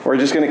We're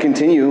just going to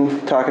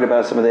continue talking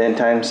about some of the end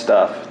time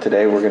stuff.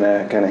 Today we're going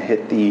to kind of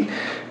hit the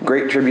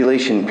Great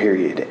Tribulation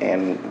period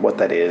and what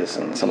that is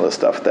and some of the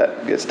stuff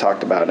that gets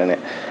talked about in it.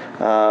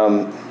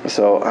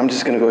 So I'm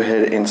just going to go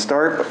ahead and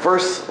start. But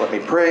first, let me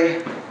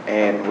pray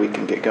and we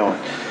can get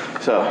going.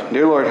 So,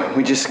 dear Lord,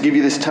 we just give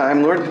you this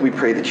time, Lord. We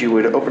pray that you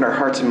would open our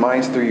hearts and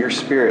minds through your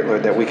Spirit,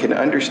 Lord, that we can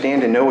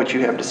understand and know what you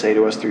have to say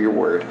to us through your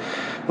word.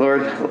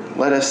 Lord,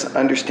 let us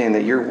understand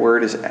that your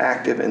word is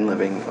active and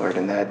living, Lord,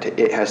 and that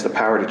it has the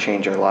power to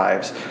change our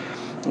lives.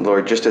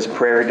 Lord, just as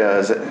prayer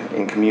does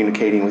in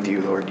communicating with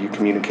you, Lord, you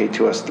communicate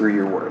to us through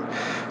your word.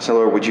 So,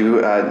 Lord, would you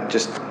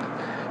just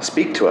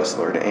speak to us,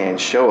 Lord, and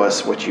show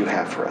us what you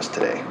have for us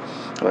today.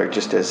 Lord,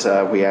 just as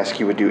we ask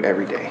you would do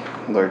every day.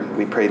 Lord,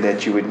 we pray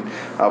that you would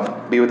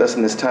be with us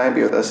in this time,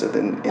 be with us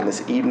in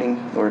this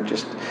evening. Lord,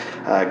 just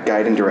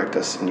guide and direct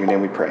us. In your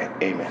name we pray.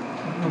 Amen.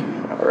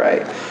 All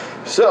right.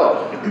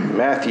 So,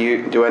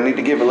 Matthew, do I need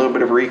to give a little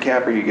bit of a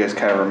recap, or you guys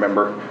kind of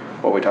remember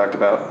what we talked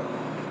about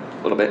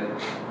a little bit?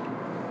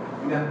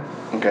 Yeah.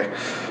 Okay.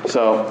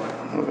 So,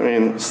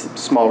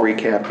 small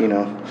recap,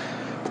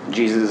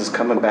 Jesus is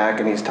coming back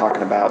and he's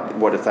talking about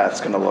what if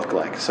that's going to look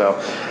like. So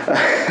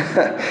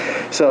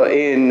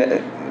in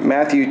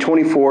Matthew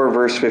 24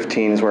 verse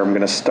 15 is where I'm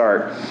going to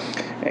start,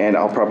 and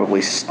I'll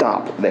probably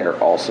stop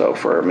there also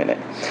for a minute.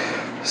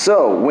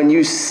 So when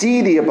you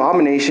see the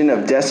abomination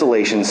of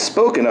desolation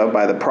spoken of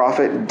by the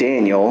prophet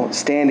Daniel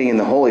standing in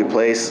the holy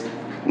place,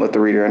 let the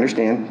reader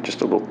understand,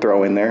 just a little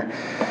throw in there,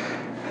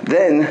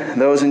 then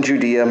those in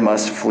Judea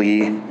must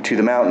flee to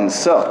the mountains.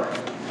 So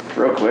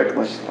real quick,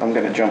 I'm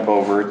going to jump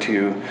over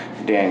to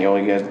Daniel.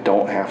 You guys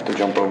don't have to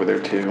jump over there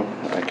too.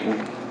 I can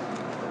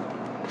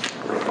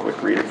real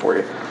quick read it for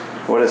you.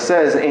 What it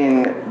says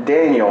in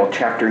Daniel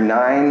chapter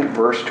 9,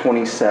 verse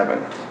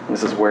 27.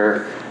 This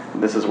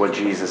is what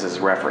Jesus is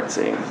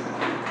referencing.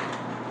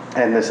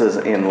 And this is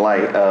in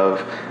light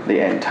of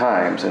the end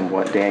times and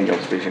what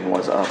Daniel's vision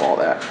was of all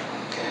that.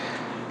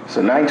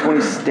 So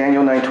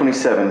Daniel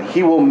 9:27,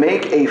 he will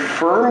make a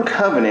firm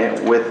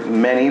covenant with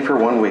many for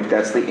 1 week.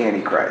 That's the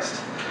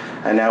Antichrist.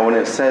 And now when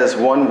it says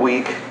 1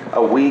 week,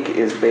 a week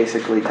is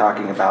basically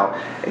talking about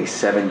a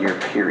 7-year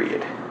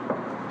period.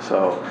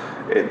 So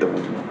the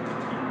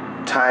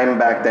time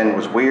back then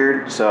was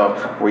weird,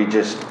 so we've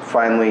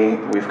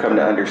come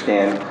to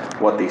understand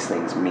what these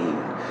things mean.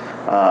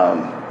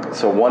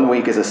 So 1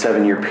 week is a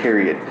 7-year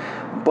period.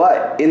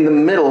 But in the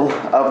middle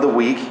of the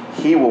week,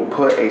 he will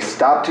put a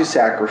stop to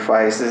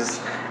sacrifices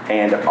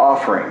and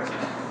offerings.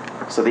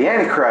 So the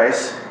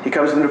Antichrist, he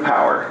comes into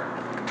power.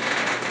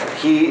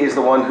 He is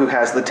the one who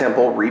has the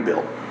temple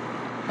rebuilt.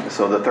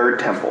 So the third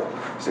temple.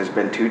 So there's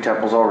been 2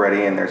 temples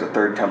already, and there's a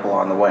third temple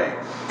on the way.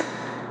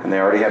 And they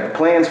already have the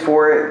plans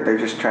for it. They're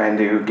just trying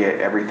to get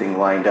everything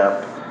lined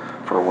up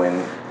for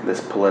when this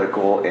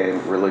political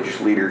and religious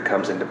leader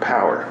comes into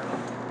power.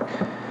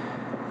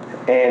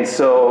 And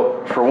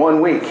so for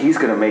 1 week, he's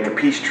going to make a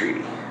peace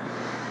treaty.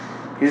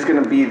 He's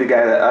going to be the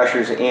guy that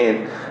ushers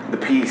in the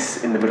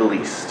peace in the Middle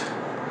East,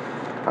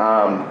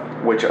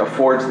 which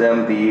affords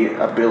them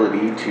the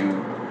ability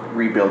to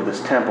rebuild this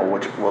temple,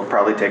 which will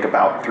probably take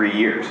about 3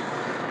 years.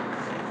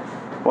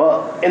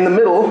 Well, in the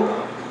middle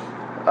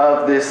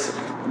of this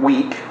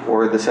week,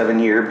 or the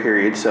 7-year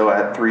period, so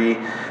at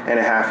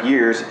 3.5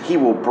 years, he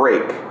will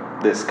break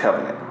this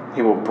covenant.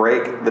 He will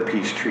break the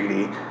peace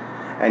treaty,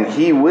 and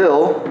he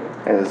will,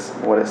 as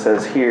what it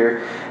says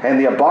here, and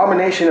the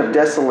abomination of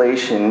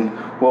desolation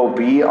will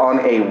be on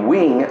a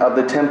wing of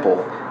the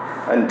temple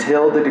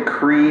until the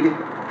decreed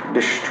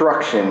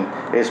destruction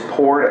is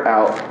poured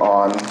out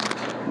on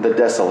the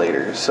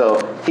desolator. So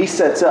he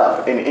sets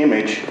up an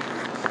image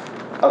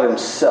of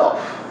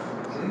himself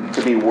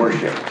to be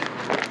worshipped.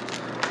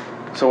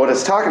 So what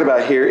it's talking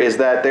about here is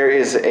that there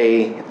is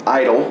a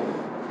idol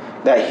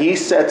that he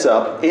sets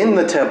up in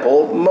the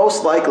temple,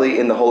 most likely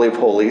in the Holy of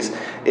Holies,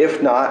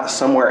 if not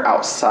somewhere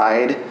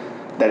outside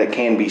that it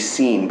can be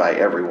seen by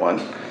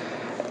everyone.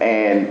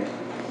 And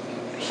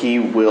he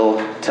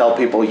will tell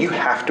people, you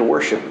have to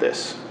worship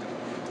this.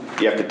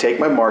 You have to take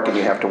my mark and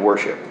you have to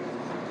worship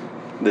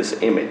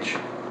this image.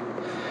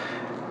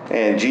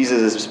 And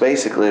Jesus is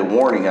basically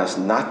warning us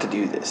not to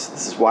do this.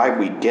 This is why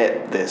we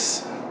get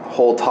this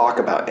whole talk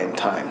about end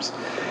times.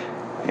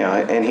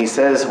 And he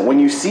says, when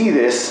you see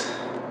this,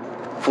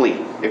 flee.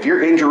 If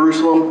you're in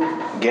Jerusalem,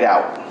 get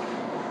out.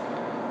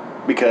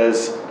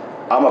 Because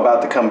I'm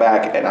about to come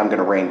back and I'm going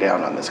to rain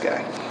down on this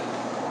guy.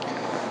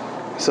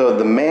 So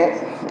the man,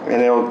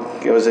 and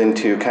it goes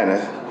into kind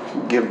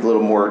of give a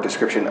little more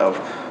description of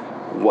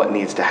what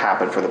needs to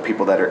happen for the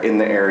people that are in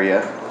the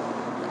area.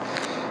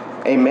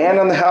 A man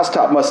on the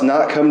housetop must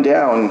not come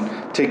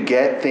down to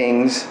get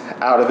things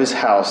out of his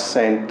house,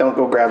 saying, don't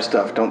go grab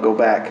stuff, don't go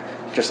back.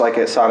 Just like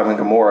at Sodom and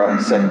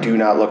Gomorrah, said, do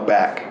not look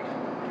back.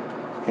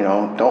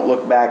 Don't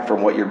look back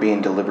from what you're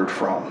being delivered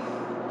from.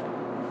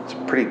 It's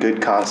a pretty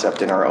good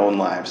concept in our own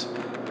lives.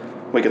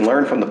 We can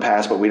learn from the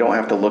past, but we don't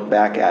have to look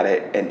back at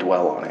it and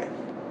dwell on it.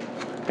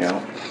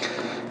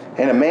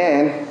 And a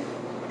man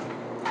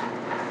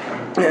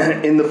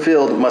in the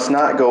field must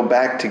not go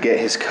back to get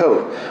his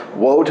coat.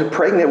 Woe to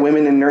pregnant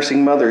women and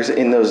nursing mothers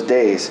in those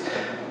days.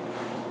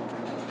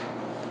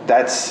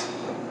 That's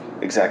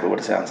exactly what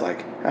it sounds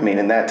like. I mean,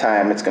 in that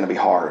time, it's going to be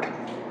hard.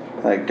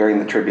 Like during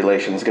the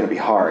tribulation, it's going to be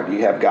hard.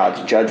 You have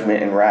God's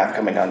judgment and wrath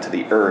coming onto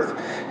the earth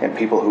and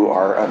people who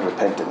are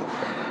unrepentant.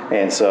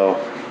 And so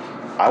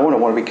I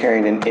wouldn't want to be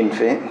carrying an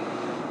infant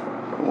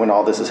when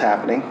all this is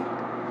happening,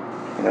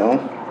 you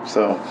know?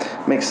 So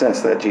it makes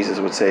sense that Jesus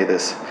would say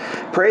this.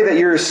 Pray that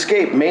your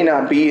escape may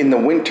not be in the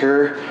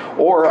winter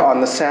or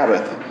on the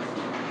Sabbath.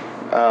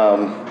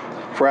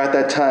 For at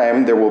that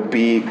time there will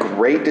be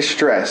great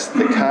distress,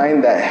 the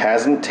kind that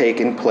hasn't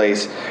taken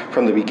place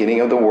from the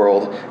beginning of the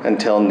world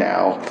until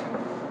now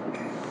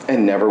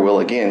and never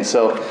will again.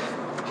 So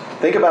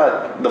think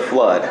about the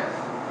flood.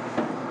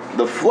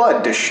 The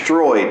flood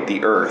destroyed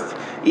the earth,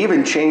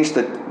 even changed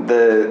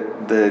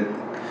the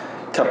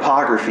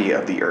topography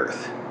of the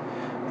earth.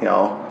 You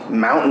know,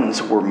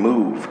 mountains were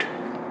moved.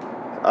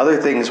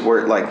 Other things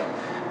were like,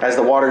 as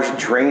the water's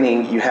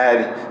draining, you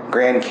had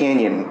Grand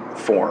Canyon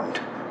formed.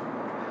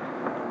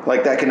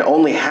 Like that can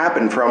only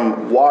happen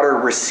from water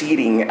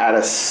receding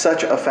at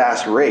such a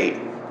fast rate.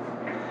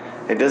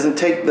 It doesn't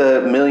take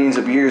the millions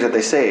of years that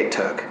they say it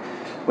took.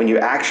 When you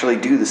actually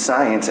do the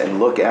science and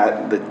look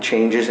at the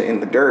changes in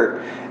the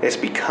dirt, it's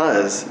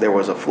because there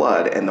was a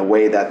flood, and the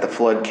way that the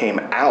flood came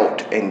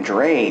out and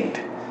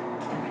drained,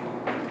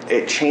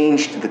 it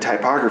changed the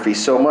typography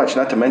so much,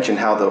 not to mention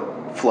how the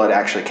flood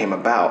actually came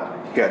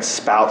about. You had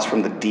spouts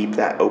from the deep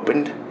that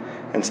opened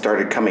and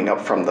started coming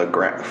up from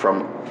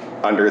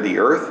under the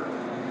earth.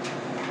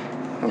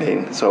 I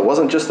mean, so it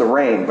wasn't just the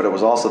rain, but it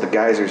was also the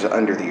geysers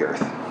under the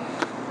earth.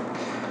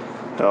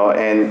 So,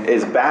 and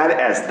as bad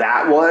as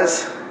that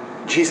was,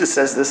 Jesus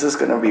says this is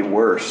going to be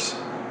worse.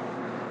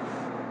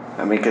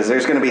 I mean, because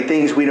there's going to be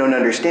things we don't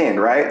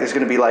understand, right? There's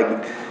going to be like,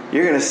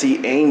 you're going to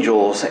see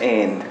angels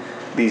and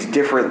these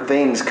different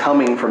things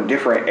coming from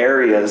different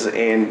areas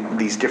and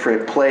these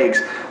different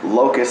plagues,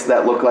 locusts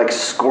that look like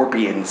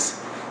scorpions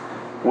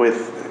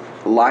with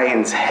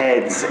lions'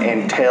 heads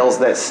and tails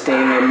that sting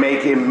and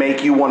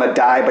make you want to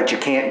die, but you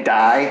can't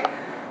die.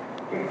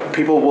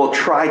 People will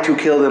try to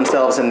kill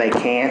themselves and they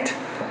can't.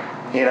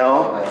 You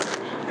know,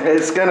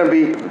 it's gonna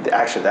be.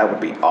 Actually, that would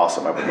be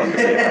awesome. I would love to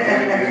see it.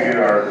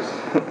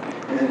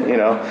 You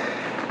know.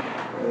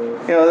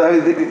 I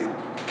mean,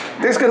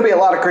 there's going to be a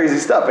lot of crazy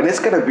stuff, and it's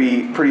going to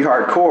be pretty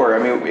hardcore.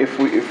 I mean,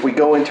 if we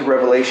go into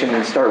Revelation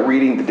and start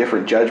reading the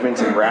different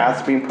judgments and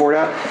wraths being poured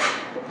out,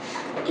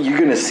 you're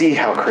going to see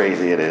how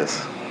crazy it is.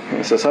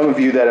 And so some of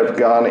you that have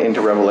gone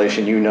into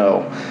Revelation, you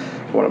know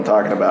what I'm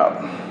talking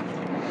about.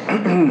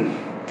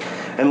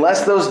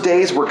 Unless those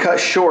days were cut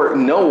short,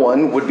 no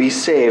one would be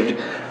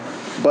saved,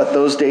 but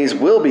those days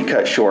will be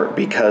cut short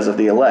because of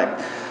the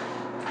elect.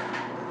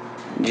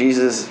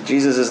 Jesus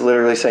is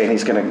literally saying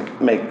he's going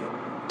to make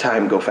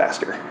time go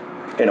faster,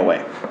 in a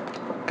way.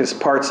 Because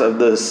parts of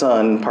the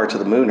sun, parts of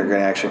the moon are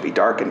going to actually be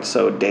darkened.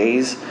 So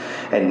days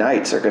and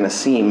nights are going to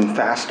seem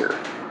faster.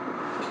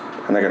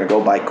 And they're going to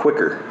go by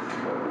quicker.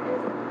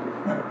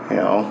 You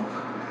know,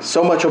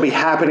 so much will be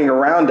happening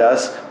around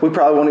us, we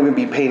probably won't even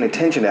be paying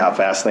attention to how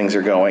fast things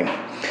are going.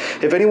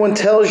 If anyone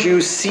tells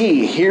you,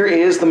 see, here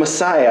is the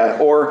Messiah,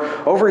 or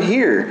over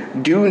here,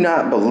 do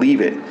not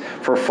believe it.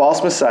 For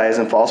false messiahs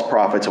and false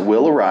prophets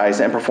will arise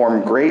and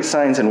perform great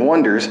signs and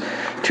wonders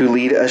to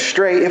lead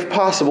astray, if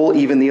possible,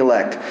 even the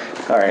elect.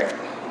 All right,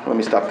 let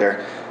me stop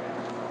there.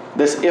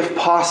 This if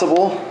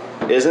possible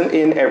isn't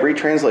in every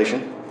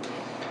translation.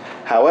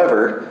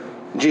 However,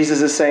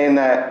 Jesus is saying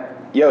that,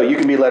 you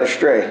can be led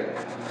astray.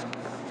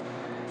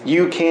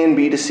 You can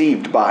be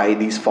deceived by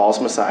these false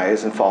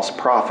messiahs and false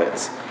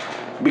prophets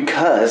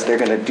because they're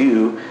going to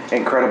do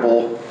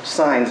incredible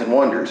signs and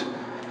wonders.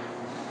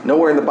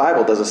 Nowhere in the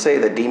Bible does it say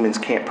that demons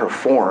can't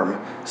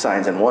perform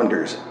signs and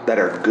wonders that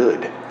are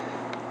good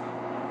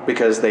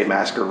because they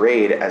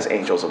masquerade as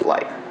angels of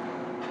light.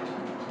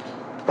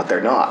 But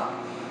they're not.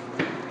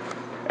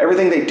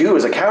 Everything they do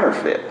is a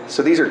counterfeit.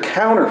 So these are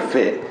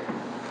counterfeit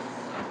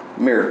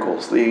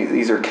miracles.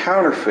 These are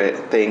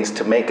counterfeit things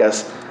to make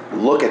us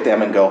look at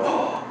them and go,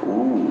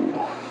 ooh.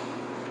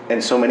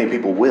 And so many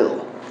people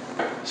will.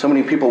 So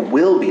many people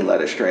will be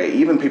led astray.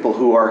 Even people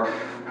who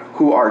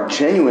are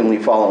genuinely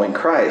following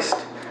Christ,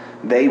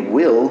 they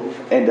will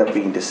end up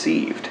being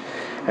deceived.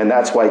 And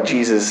that's why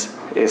Jesus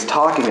is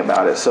talking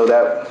about it, so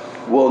that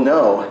we'll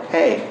know,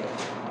 hey,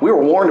 we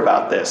were warned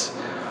about this.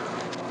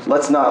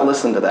 Let's not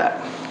listen to that.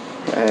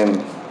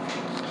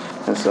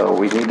 And so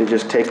we need to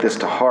just take this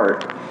to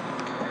heart.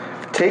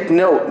 Take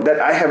note that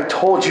I have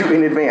told you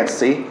in advance.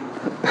 See?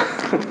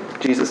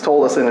 Jesus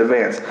told us in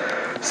advance.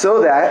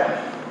 So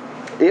that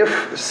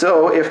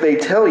if they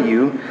tell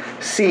you,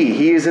 see,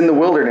 he is in the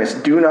wilderness,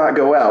 do not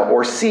go out.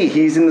 Or see,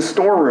 he's in the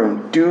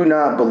storeroom, do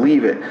not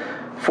believe it.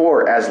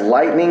 For as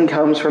lightning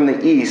comes from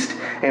the east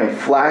and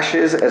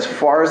flashes as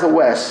far as the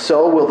west,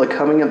 so will the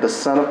coming of the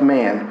Son of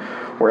Man.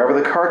 Wherever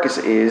the carcass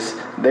is,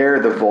 there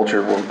the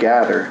vulture will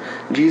gather.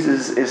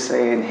 Jesus is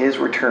saying his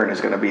return is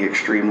going to be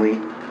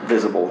extremely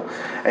visible.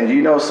 And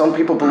you know, some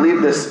people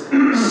believe this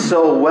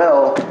so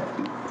well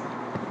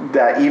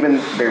that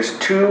even there's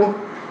 2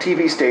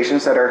 TV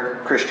stations that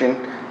are Christian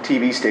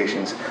TV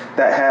stations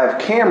that have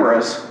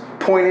cameras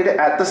pointed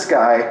at the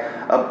sky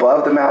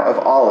above the Mount of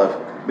Olives,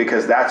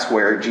 because that's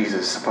where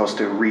Jesus is supposed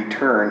to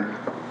return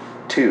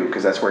to,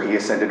 because that's where he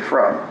ascended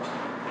from.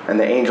 And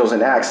the angels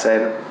in Acts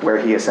said where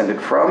he ascended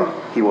from,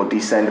 he will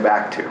descend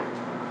back to.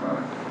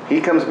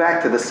 He comes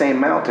back to the same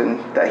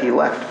mountain that he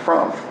left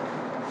from.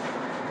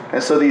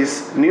 And so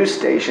these news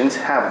stations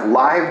have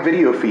live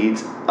video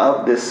feeds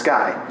of this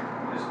sky.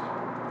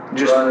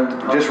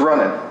 Just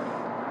running.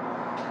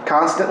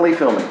 Constantly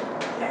filming.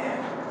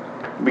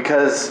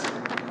 Because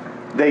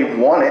they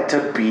want it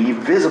to be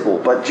visible.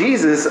 But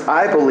Jesus,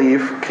 I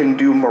believe, can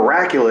do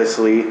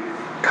miraculously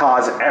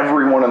cause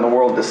everyone in the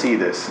world to see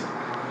this.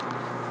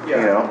 Yeah.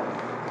 You know?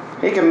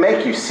 He can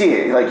make you see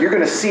it. Like, you're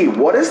going to see,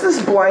 what is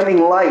this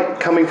blinding light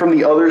coming from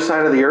the other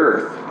side of the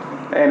earth?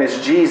 And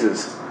it's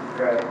Jesus.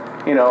 Right.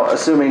 You know,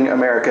 assuming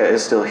America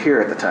is still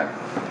here at the time.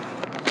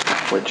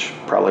 Which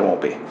probably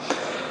won't be.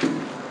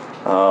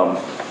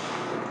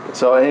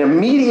 So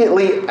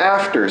immediately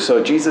after,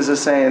 so Jesus is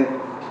saying,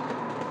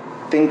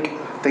 think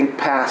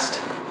past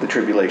the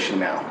tribulation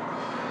now.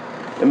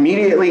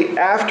 Immediately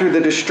after the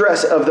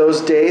distress of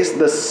those days,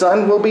 the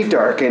sun will be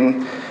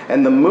darkened,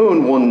 and the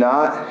moon will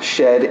not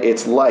shed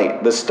its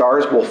light. The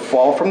stars will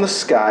fall from the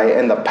sky,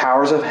 and the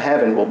powers of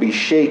heaven will be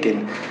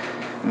shaken.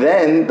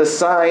 Then the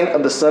sign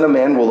of the Son of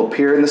Man will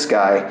appear in the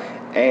sky,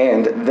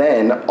 and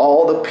then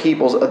all the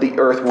peoples of the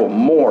earth will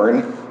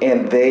mourn,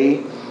 and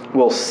they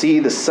will see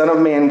the Son of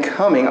Man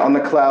coming on the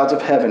clouds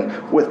of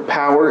heaven with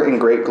power and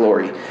great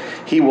glory.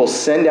 He will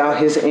send out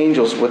his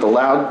angels with a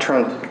loud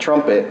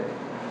trumpet,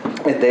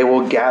 and they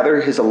will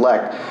gather his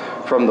elect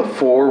from the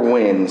 4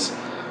 winds,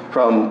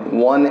 from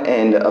one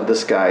end of the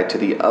sky to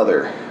the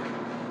other.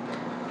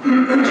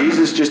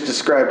 Jesus just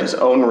described his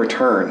own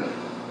return.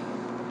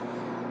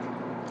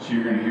 So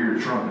you're going to hear the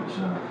trumpets,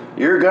 huh?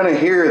 You're going to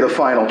hear the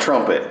final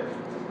trumpet.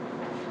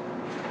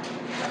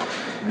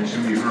 And it's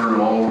going to be heard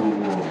all over the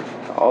world.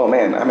 Oh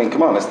man, I mean,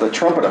 come on, it's the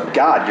trumpet of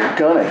God. You're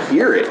going to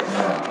hear it.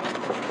 Yeah.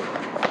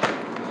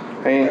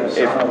 I mean, It's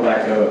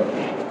like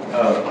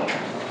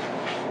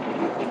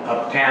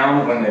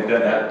uptown when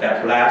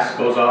that blast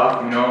goes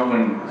off, you know,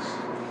 when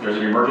there's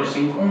an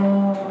emergency.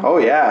 Oh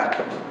yeah.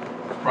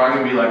 Probably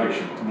going to be like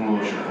one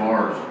of those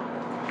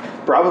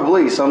shafars.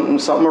 Probably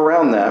something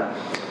around that.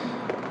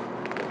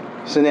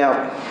 So now,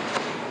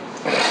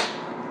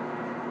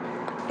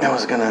 I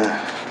was gonna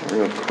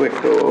real quick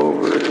go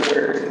over,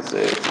 where is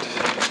it?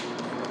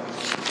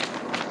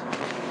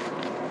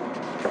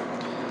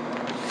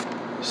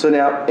 So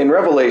now, in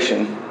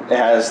Revelation, it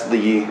has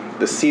the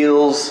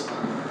seals,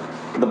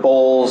 the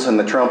bowls, and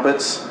the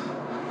trumpets.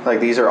 Like,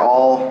 these are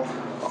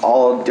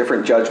all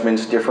different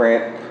judgments,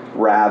 different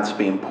wraths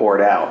being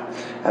poured out.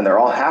 And they're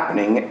all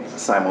happening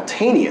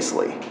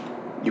simultaneously.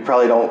 You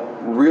probably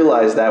don't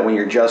realize that when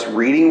you're just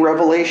reading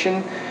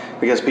Revelation,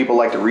 because people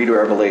like to read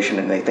Revelation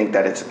and they think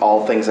that it's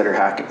all things that are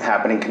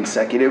happening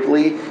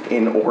consecutively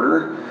in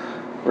order.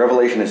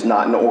 Revelation is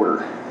not in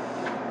order.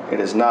 It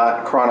is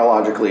not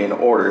chronologically in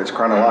order. It's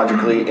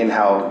chronologically in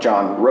how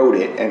John wrote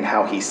it and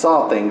how he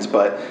saw things,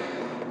 but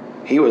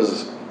he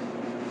was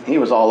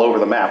all over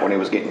the map when he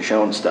was getting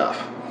shown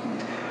stuff.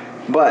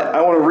 But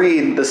I want to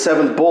read the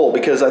 7th bowl,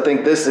 because I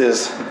think this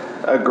is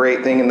a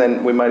great thing, and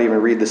then we might even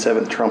read the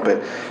 7th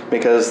trumpet,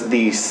 because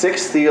the 6th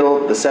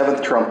seal, the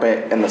 7th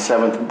trumpet, and the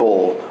 7th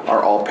bowl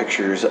are all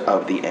pictures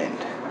of the end.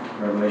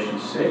 Revelation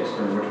 6,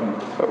 or which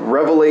one?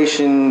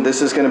 Revelation,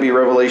 this is going to be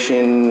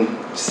Revelation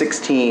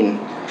 16,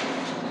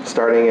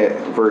 starting at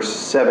verse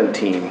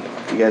 17.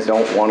 If you guys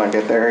don't want to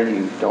get there,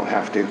 you don't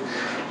have to.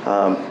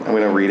 I'm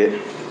going to read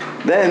it.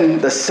 Then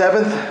the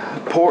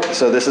 7th poured,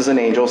 so this is an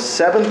angel,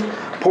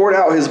 7th poured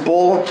out his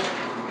bowl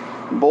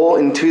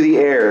into the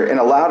air, and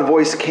a loud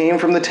voice came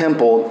from the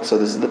temple, so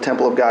this is the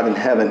temple of God in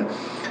heaven,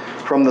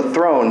 from the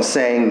throne,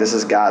 saying, this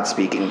is God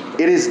speaking,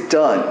 "It is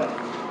done."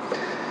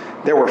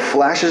 There were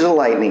flashes of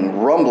lightning,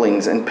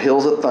 rumblings, and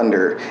peals of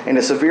thunder, and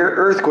a severe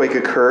earthquake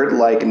occurred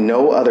like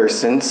no other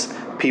since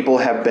people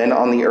have been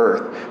on the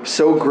earth.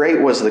 So great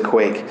was the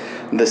quake.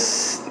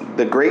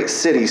 The great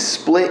city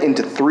split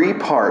into 3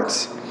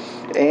 parts,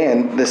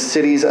 and the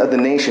cities of the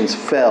nations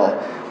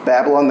fell.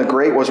 Babylon the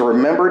Great was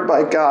remembered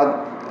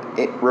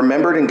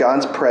in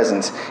God's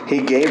presence.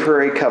 He gave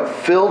her a cup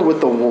filled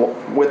with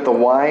the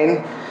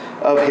wine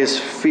of his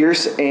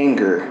fierce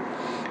anger.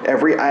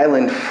 Every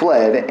island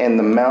fled, and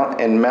the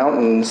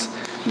mountains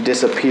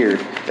disappeared.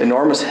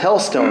 Enormous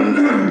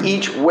hailstones,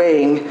 each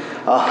weighing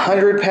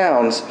 100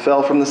 pounds,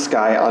 fell from the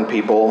sky on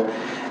people,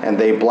 and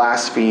they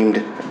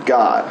blasphemed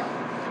God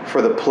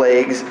for the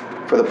plague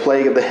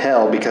of the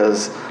hail,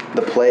 because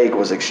the plague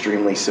was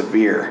extremely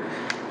severe.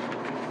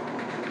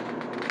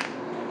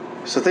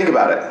 So think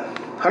about it.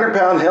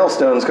 100-pound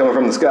hailstones coming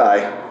from the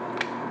sky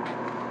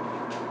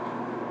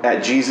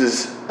at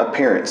Jesus'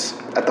 appearance,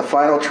 at the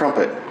final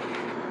trumpet,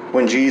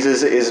 when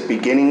Jesus is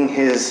beginning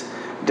his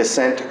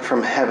descent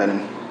from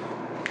heaven.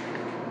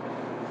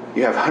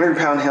 you have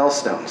 100-pound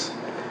hailstones.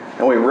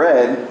 And we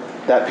read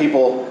that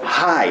people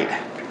hide.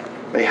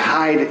 They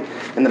hide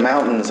in the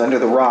mountains, under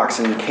the rocks,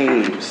 in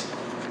caves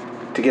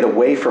to get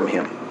away from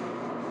him.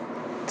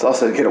 It's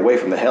also to get away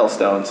from the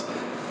hailstones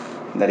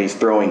that he's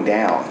throwing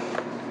down.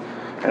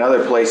 And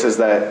other places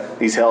that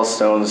these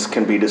hailstones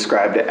can be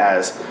described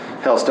as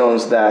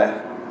hailstones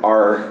that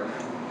are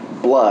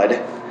blood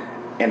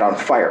and on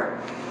fire.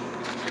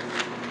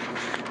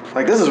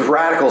 Like, this is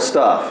radical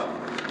stuff.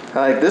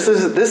 Like, this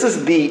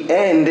is the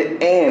end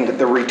and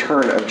the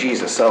return of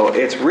Jesus. So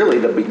it's really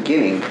the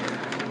beginning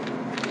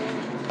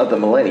of the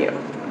millennium.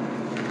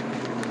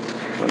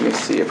 Let me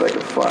see if I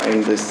can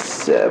find the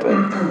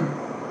 7th.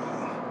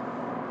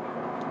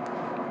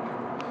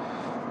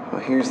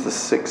 Well, here's the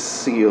 6th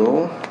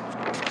seal.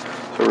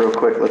 So real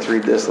quick, let's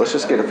read this. Let's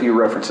just get a few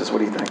references. What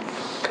do you think?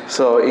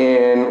 So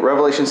in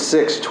Revelation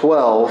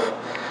 6:12,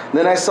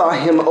 then I saw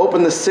him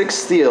open the 6th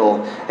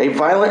seal. A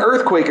violent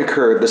earthquake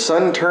occurred. The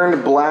sun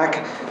turned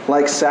black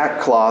like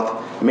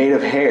sackcloth made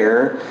of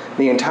hair.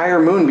 The entire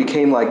moon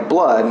became like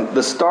blood.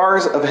 The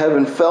stars of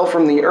heaven fell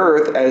from the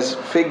earth as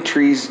fig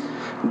trees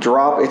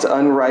drop its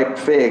unripe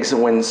figs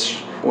when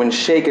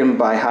shaken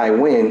by high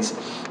winds.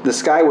 The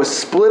sky was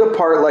split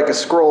apart like a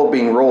scroll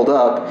being rolled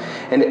up,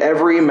 and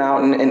every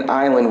mountain and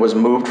island was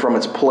moved from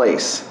its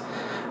place.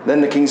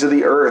 Then the kings of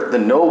the earth, the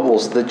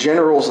nobles, the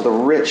generals, the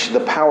rich, the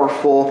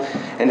powerful,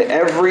 and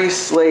every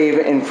slave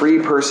and free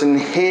person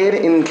hid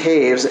in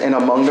caves and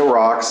among the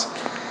rocks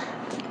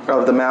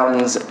of the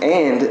mountains,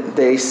 and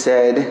they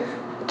said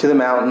to the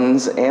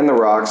mountains and the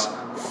rocks,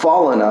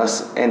 "Fall on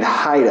us and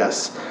hide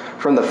us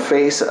from the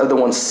face of the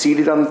one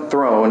seated on the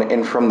throne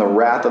and from the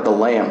wrath of the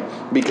Lamb,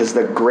 because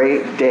the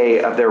great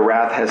day of their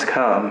wrath has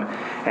come,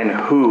 and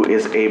who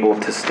is able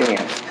to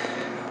stand?"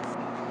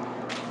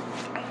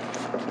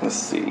 Let's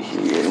see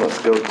here. Let's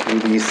go to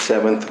the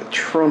 7th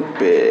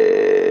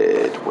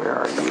trumpet. Where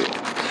are you?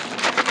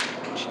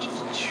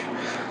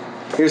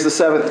 Here's the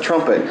 7th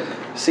trumpet.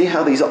 See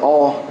how these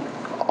all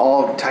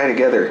tie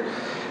together.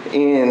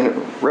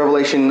 In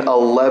Revelation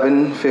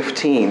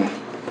 11:15,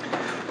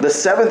 the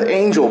 7th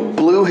angel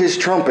blew his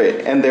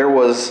trumpet, and there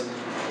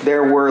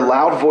were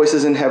loud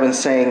voices in heaven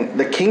saying,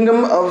 "The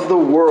kingdom of the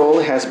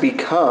world has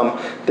become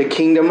the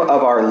kingdom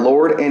of our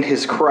Lord and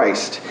his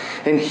Christ,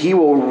 and he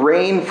will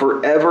reign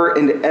forever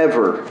and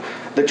ever."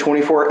 The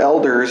 24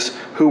 elders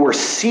who were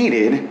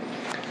seated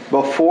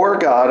before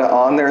God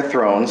on their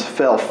thrones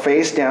fell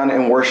face down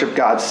and worshiped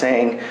God,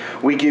 saying,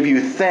 "We give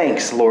you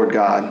thanks, Lord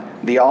God,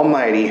 the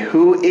Almighty,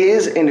 who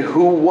is and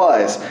who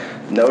was."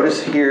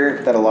 Notice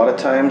here that a lot of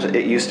times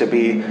it used to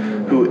be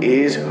who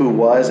is, who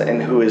was,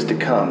 and who is to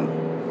come.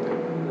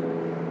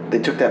 They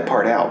took that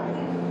part out.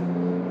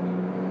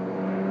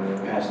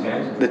 Past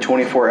tense. The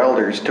 24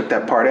 elders took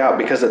that part out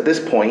because at this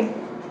point,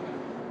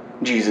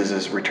 Jesus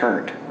is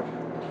returned.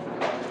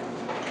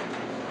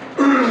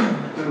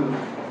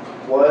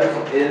 Was,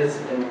 is,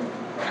 and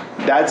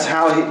That's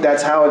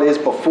how it is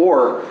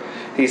before.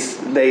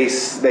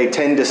 They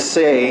tend to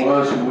say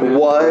Was, who is,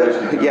 what, who is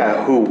to come.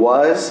 yeah, who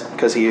was,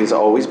 because he has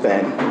always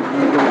been.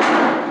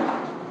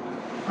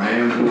 I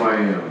am who I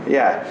am.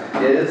 Yeah.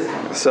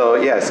 is. So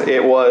yes,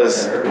 it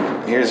was.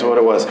 Here's what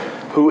it was.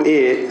 Who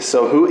is?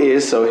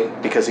 So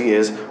because he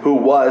is. Who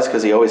was?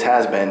 Because he always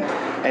has been,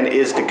 and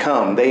is to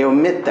come. They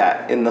omit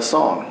that in the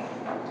song.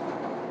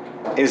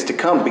 Is to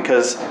come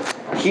because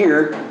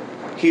here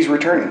he's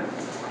returning.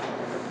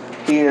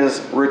 He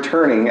is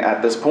returning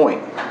at this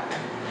point.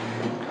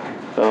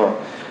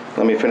 So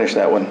let me finish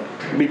that one.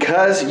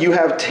 Because you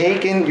have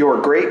taken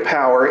your great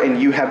power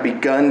and you have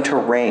begun to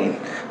reign.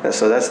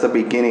 So that's the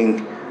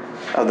beginning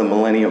of the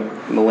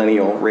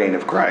millennial reign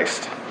of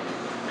Christ.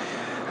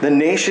 The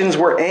nations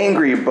were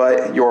angry,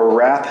 but your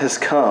wrath has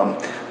come.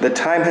 The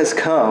time has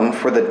come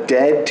for the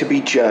dead to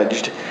be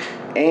judged,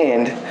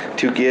 and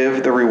to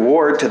give the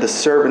reward to the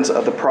servants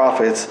of the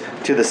prophets,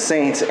 to the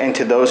saints, and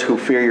to those who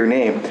fear your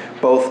name,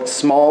 both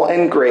small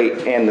and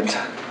great, and the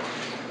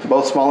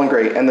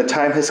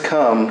time has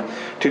come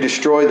to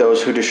destroy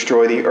those who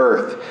destroy the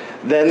earth.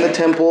 Then the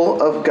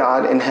temple of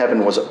God in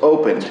heaven was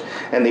opened,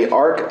 and the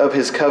ark of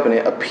his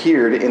covenant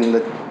appeared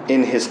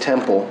in his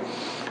temple.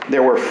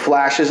 There were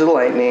flashes of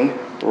lightning,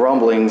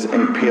 rumblings,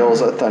 and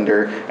peals of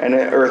thunder, and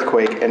an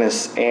earthquake,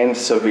 and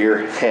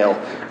severe hail.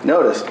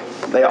 Notice,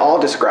 they all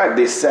describe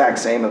the exact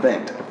same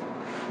event.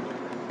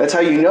 That's how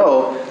you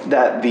know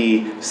that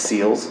the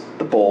seals,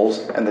 the bowls,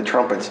 and the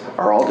trumpets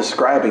are all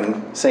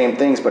describing same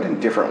things, but in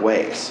different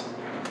ways.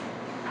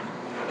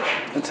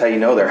 That's how you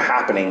know they're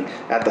happening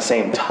at the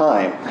same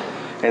time.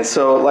 And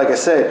so, like I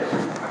said,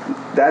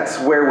 that's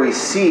where we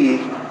see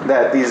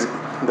that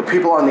the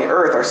people on the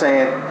earth are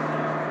saying,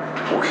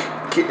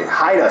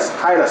 hide us,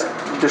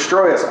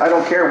 destroy us. I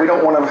don't care. We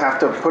don't want to have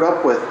to put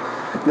up with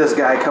this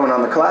guy coming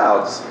on the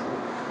clouds.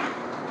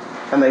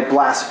 And they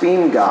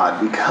blaspheme God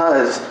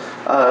because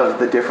of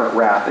the different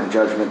wrath and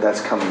judgment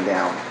that's coming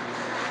down.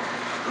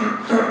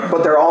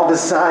 But they're all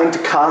designed to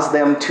cause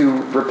them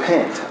to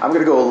repent. I'm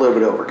going to go a little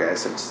bit over, guys,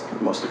 since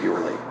most of you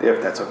were late,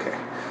 if that's okay.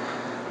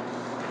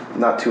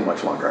 Not too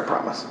much longer, I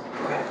promise.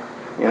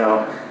 You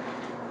know,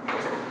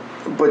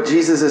 But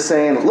Jesus is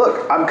saying,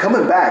 look, I'm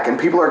coming back, and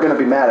people are going to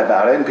be mad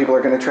about it, and people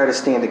are going to try to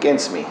stand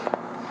against me.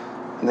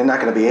 And they're not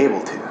going to be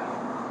able to.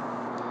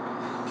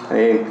 I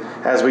mean,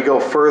 as we go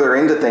further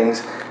into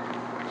things,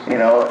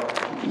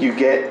 you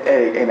get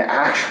an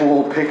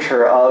actual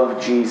picture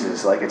of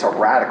Jesus. Like, it's a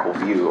radical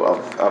view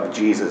of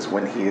Jesus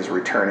when he is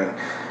returning.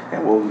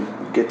 And we'll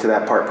get to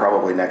that part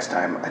probably next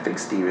time. I think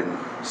Steve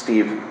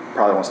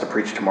probably wants to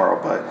preach tomorrow,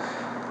 but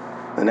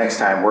the next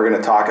time we're going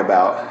to talk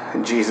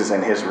about Jesus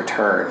and his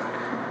return.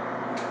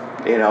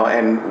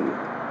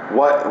 And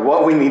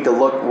what we need to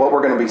what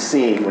we're going to be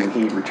seeing when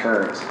he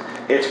returns.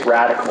 It's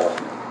radical.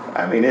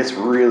 I mean, it's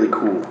really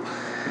cool.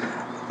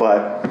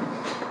 But,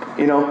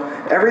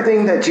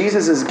 everything that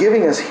Jesus is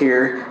giving us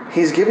here,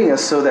 he's giving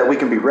us so that we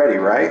can be ready,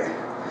 right?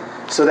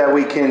 So that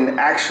we can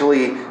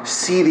actually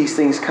see these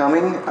things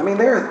coming. I mean,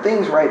 there are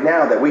things right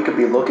now that we could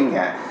be looking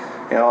at,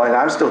 and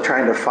I'm still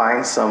trying to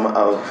find some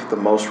of the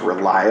most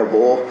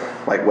reliable,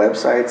 like,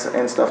 websites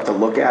and stuff to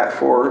look at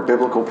for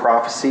biblical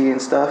prophecy and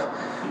stuff.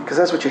 Because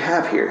that's what you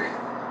have here.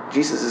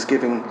 Jesus is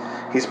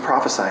he's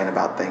prophesying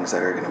about things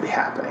that are going to be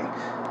happening.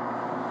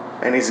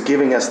 And he's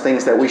giving us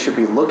things that we should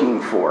be looking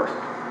for.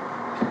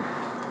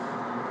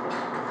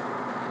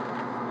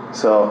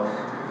 So,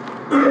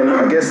 and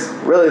I guess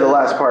really the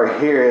last part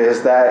here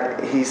is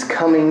that he's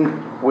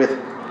coming with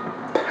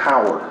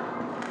power.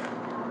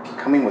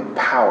 Coming with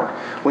power.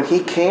 When he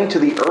came to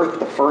the earth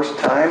the first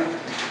time,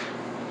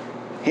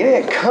 he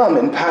didn't come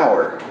in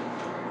power.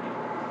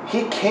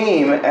 He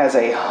came as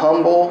a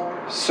humble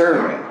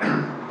servant,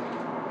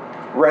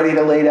 ready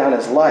to lay down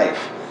his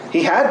life.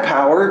 He had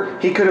power.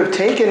 He could have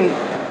taken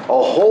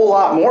a whole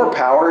lot more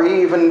power.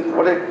 He even,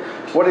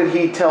 what did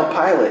he tell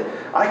Pilate?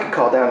 I could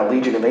call down a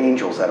legion of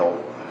angels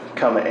that'll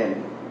come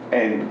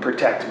and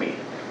protect me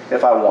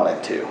if I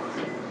wanted to.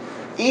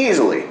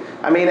 Easily.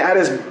 I mean, at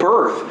his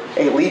birth,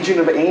 a legion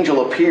of angels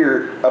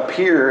appeared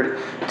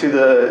to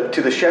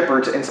the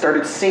shepherds and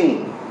started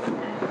singing.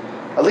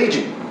 A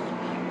legion.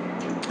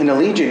 And a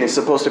legion is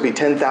supposed to be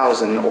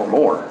 10,000 or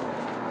more.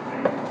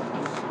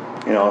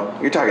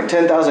 You're talking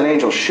 10,000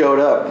 angels showed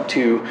up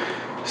to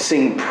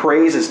sing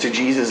praises to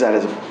Jesus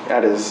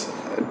at his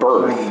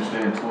birth. You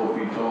stand 12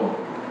 feet tall,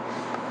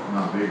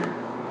 not bigger.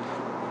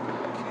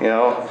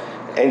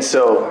 And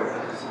so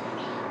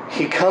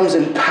he comes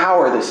in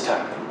power this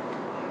time.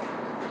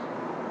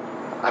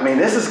 I mean,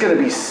 this is going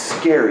to be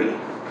scary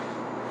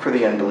for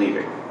the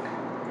unbelieving.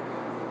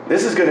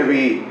 This is going to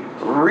be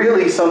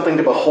really something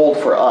to behold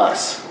for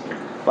us.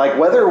 Like,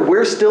 whether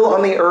we're still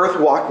on the earth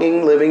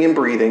walking, living, and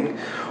breathing,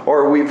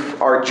 or we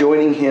are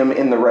joining him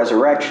in the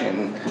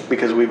resurrection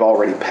because we've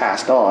already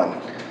passed on.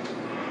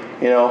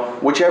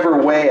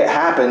 Whichever way it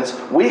happens,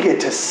 we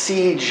get to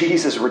see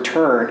Jesus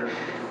return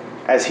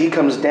as he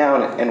comes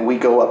down and we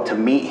go up to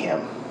meet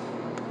him.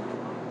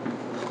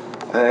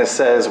 And it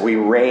says we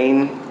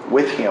reign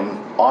with him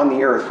on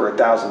the earth for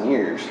 1,000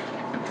 years.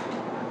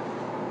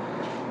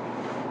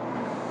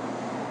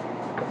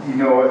 You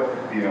know what?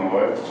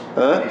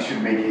 Huh? You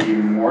should make it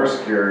even more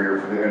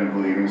scarier for the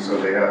unbelieving, so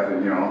they have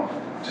to,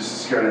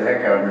 just scare the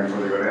heck out of them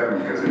before they go to heaven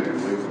because they didn't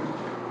believe them.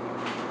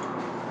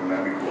 Wouldn't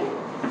that be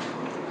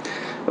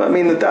cool? Well, I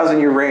mean, the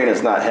 1,000-year reign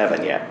is not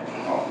heaven yet.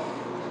 Oh.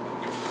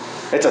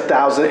 It's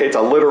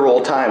a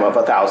literal time of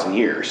 1,000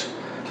 years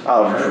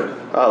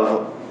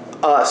of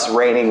us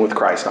reigning with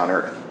Christ on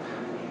earth.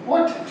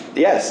 What?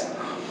 Yes.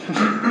 I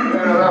didn't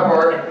know that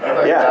part. I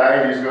thought you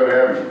died, you just go to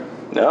heaven.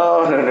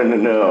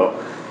 No.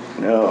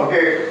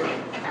 Okay.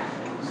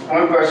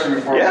 One question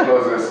before we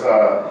close this.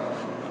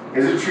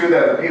 Is it true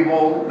that the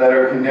people that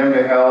are condemned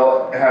to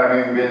hell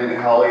haven't been in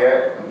hell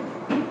yet?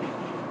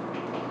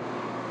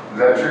 Is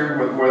that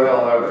true? Where the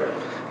hell are they?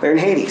 They're in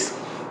Hades.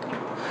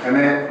 And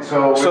then,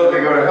 so when do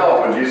they go to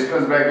hell? When Jesus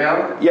comes back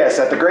down? Yes,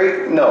 at the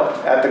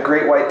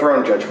great white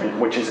throne judgment,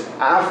 which is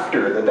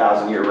after the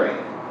 1,000-year reign.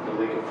 The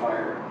lake of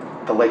fire.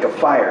 The lake of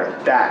fire,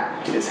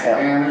 that is hell.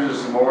 And there's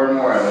just more and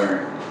more I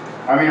learn.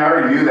 I mean, I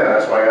already knew that.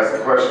 That's why I asked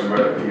the question.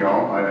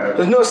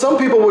 But No, some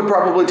people would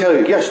probably tell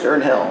you, yes, they're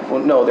in hell.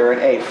 Well, no, they're in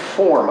a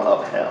form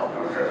of hell.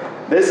 Okay.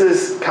 This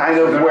is kind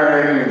of They're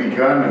where. not even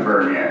begun to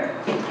burn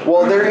yet.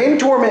 Well, they're in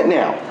torment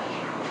now.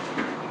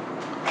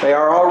 They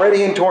are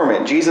already in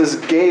torment. Jesus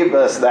gave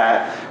us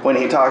that when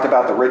he talked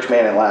about the rich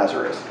man and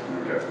Lazarus.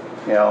 Okay.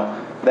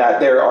 That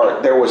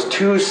there was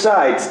two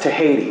sides to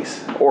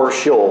Hades or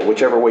Sheol,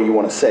 whichever way you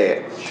want to say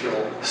it.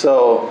 Sheol.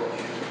 So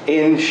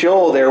in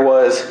Sheol there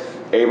was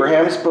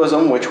Abraham's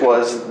bosom, which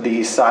was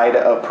the side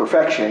of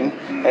perfection,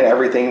 and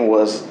everything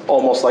was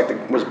almost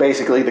was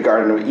basically the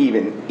Garden of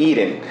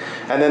Eden.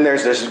 And then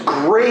there's this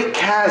great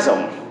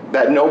chasm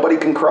that nobody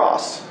can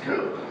cross.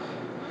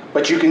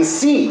 But you can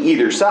see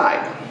either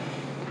side.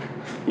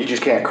 You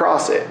just can't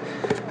cross it.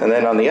 And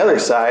then on the other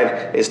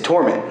side is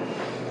torment.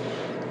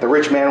 The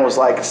rich man was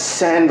like,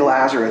 send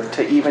Lazarus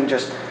to even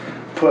just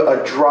put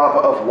a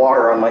drop of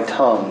water on my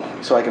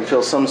tongue so I can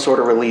feel some sort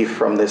of relief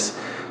from this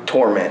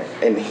torment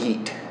and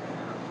heat.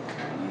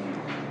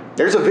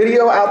 There's a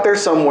video out there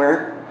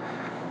somewhere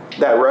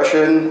that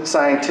Russian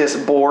scientists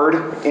bored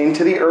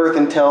into the earth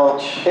until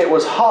it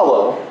was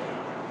hollow,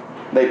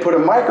 They put a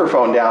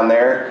microphone down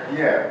there,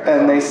 Yeah.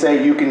 and they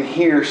say you can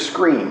hear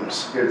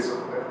screams It's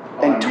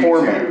and on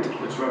torment.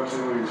 YouTube. It's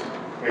reptilians.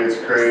 It's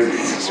crazy.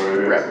 what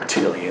it is.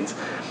 Reptilians.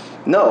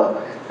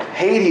 No,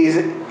 Hades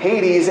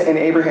and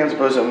Abraham's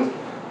bosom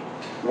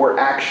were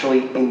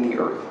actually in the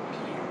earth.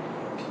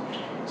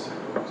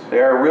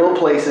 There are real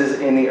places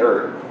in the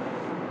earth.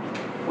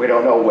 We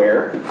don't know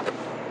where.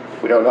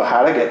 We don't know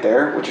how to get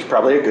there, which is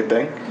probably a good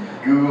thing.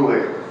 Google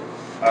it.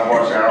 I've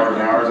watched hours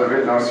and hours of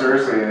it. No,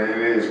 seriously, and it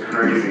is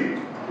crazy.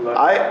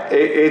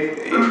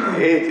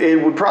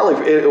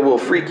 It will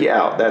freak you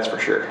out, that's for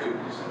sure.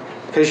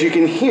 Because you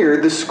can hear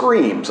the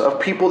screams of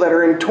people that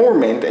are in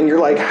torment, and you're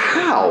like,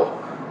 how?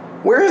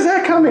 Where is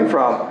that coming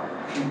from?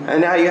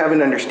 And now you have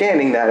an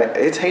understanding that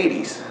it's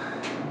Hades.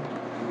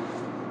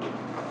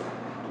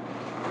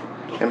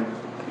 And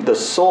the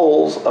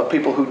souls of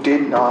people who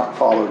did not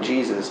follow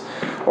Jesus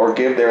or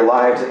give their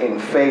lives in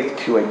faith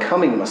to a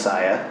coming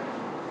Messiah,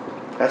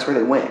 that's where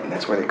they went, and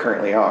that's where they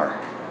currently are.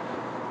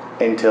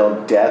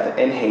 Until death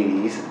and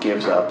Hades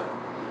gives up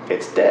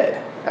its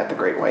dead at the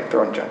great white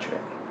throne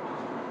judgment.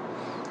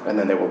 And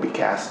then they will be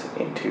cast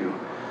into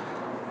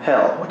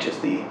hell, which is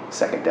the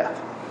second death.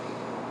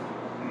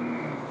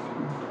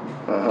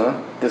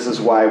 This is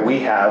why we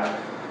have,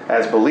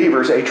 as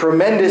believers, a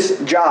tremendous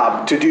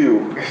job to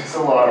do. It's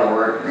a lot of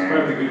work, man.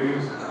 Spread the good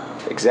news.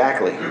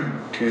 Exactly.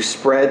 To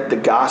spread the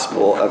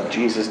gospel of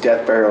Jesus'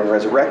 death, burial, and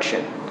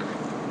resurrection.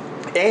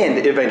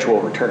 And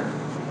eventual return.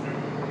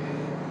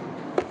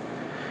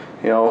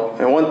 You know,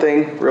 and one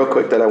thing real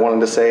quick that I wanted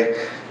to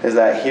say is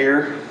that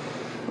here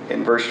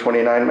in verse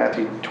 29,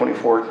 Matthew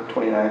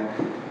 24:29,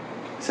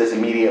 it says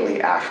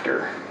immediately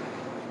after.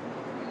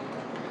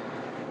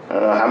 I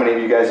don't know how many of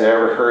you guys have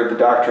ever heard the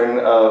doctrine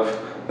of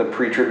the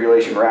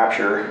pre-tribulation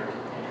rapture.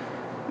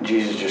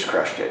 Jesus just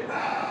crushed it.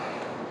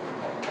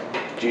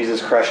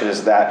 Jesus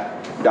crushes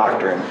that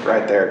doctrine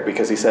right there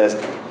because he says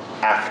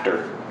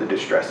after the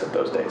distress of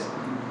those days.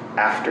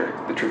 After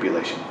the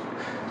tribulation.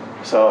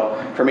 So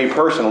for me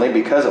personally,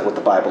 because of what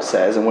the Bible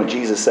says and what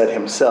Jesus said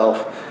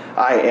himself,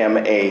 I am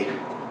a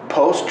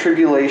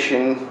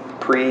post-tribulation,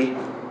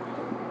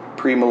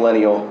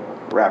 pre-millennial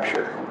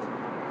rapture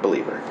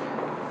believer.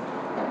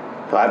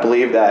 So I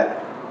believe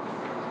that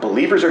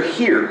believers are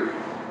here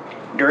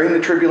during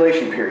the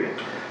tribulation period.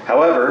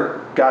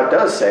 However, God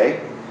does say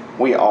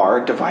we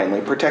are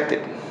divinely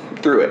protected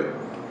through it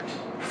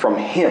from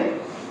him,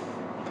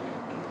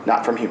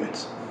 not from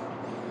humans.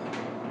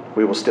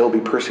 We will still be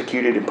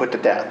persecuted and put to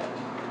death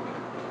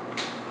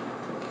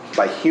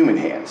by human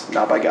hands,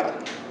 not by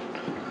God,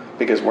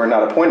 because we're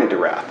not appointed to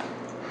wrath.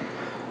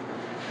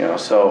 You know,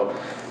 so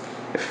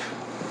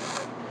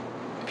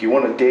if you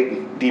want to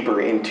dig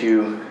deeper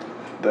into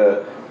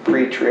the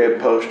pre-trib,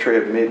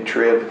 post-trib,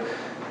 mid-trib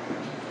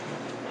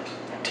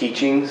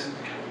teachings,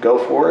 go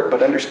for it,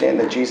 but understand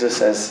that Jesus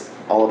says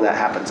all of that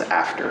happens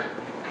after.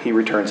 He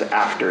returns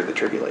after the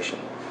tribulation.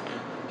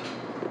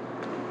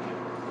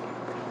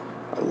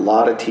 A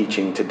lot of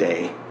teaching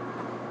today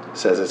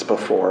says it's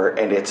before,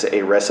 and it's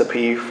a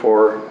recipe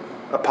for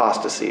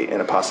apostasy,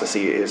 and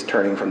apostasy is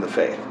turning from the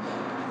faith.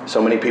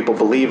 So many people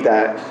believe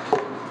that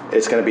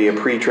it's going to be a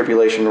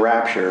pre-tribulation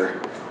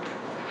rapture,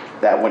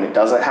 that when it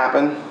doesn't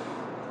happen,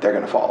 they're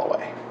going to fall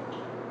away.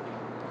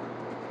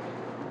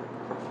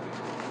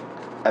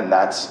 And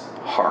that's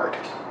hard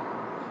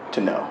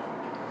to know.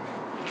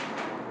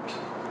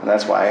 And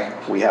that's why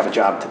we have a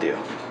job to do.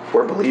 If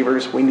we're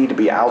believers, we need to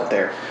be out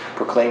there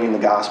proclaiming the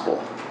gospel.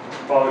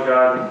 Father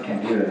God,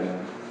 Can't do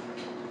that.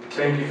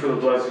 thank you for the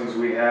blessings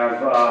we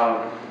have.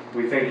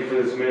 We thank you for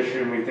this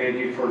mission. We thank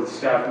you for the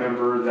staff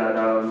member that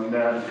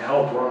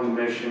helped run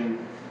the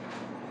mission.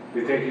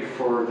 We thank you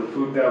for the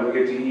food that we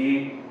get to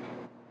eat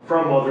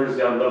from others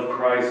that love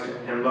Christ,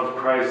 and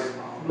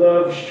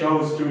love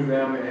shows through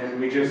them. And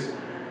we just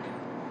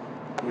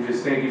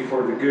thank you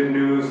for the good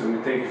news, and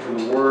we thank you for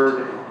the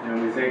word,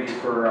 and we thank you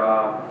for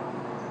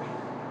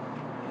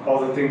all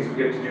the things we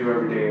get to do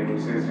every day. And we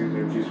say these things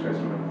in Jesus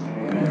Christ's name.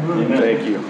 Amen. Thank you.